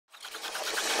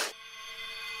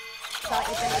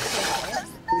excited than the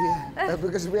kids. Yeah,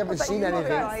 because we haven't seen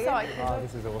anything. Oh,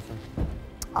 this is awesome.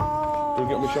 Oh, Do you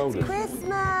get my shoulders?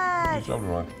 Christmas! Shoulder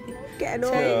right. Getting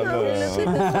all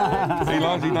He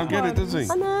lies, he don't get it, does he?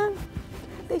 I know.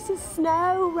 This is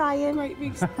snow, Ryan. Great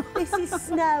big snow. This is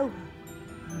snow.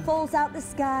 Falls out the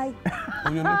sky.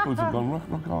 Oh, your nipples have gone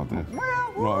rock hard there.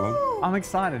 Right then. I'm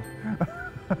excited.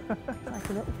 Like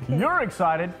a little kid. You're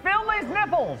excited. Feel these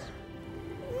nipples.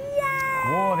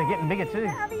 Yeah! Whoa, they're getting bigger too.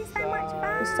 Having so much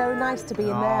fun. It's so nice to be in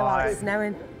there while it's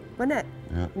snowing, wasn't it?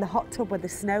 Yeah. In the hot tub with the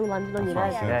snow landing on your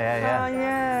nose. Yeah. Oh,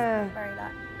 yeah. Very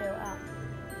that built up.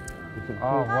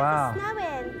 Oh, wow.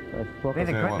 Snowing.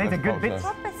 These are good bits.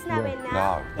 Proper snowing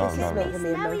now. No. This is making me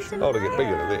emotional. Oh, they get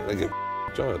bigger, they get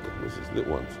giant. This is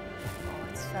little ones.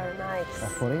 It's so nice. I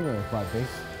thought England was quite big.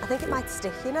 I think it might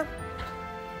stick, you know?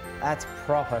 That's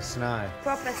proper snow.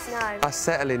 Proper snow. That's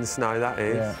settling snow, that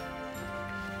is. Yeah.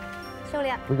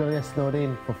 Surely We're going to get snowed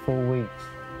in for 4 weeks.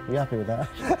 Are you happy with that?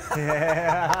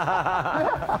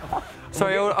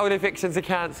 Sorry, all evictions are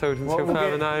cancelled until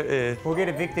further notice. We'll get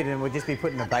evicted and we'll just be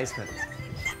put in the basement.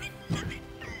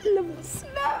 Love the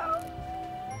snow.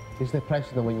 Is there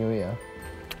pressure though when you're here?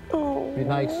 Oh. Be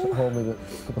nice home with the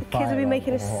fire. Kids will be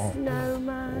making a Oh.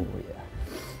 snowman. Oh, yeah.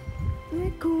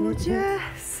 They're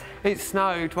gorgeous. It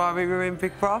snowed while we were in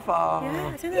Big Brother. Yeah, I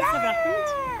don't think that's ever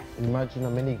happened. Imagine how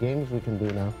many games we can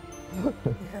do now.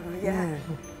 Yeah.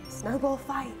 Snowball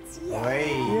fights, yeah.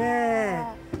 Wait.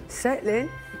 Yeah. Settling.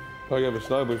 Oh, you have a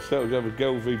snowman settled, you have a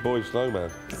girl v boy snowman.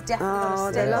 It's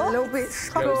definitely they're a little little bit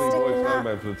Girl v boy sticking out.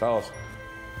 snowman for the task.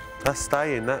 That's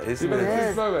staying, that is, isn't You remember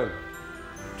it? two snowmen?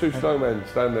 Two snowmen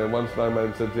standing there, and one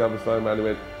snowman said to the other snowman, he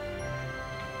went,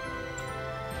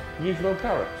 "You smell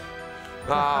carrots."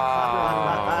 Oh,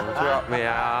 drop me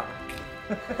out.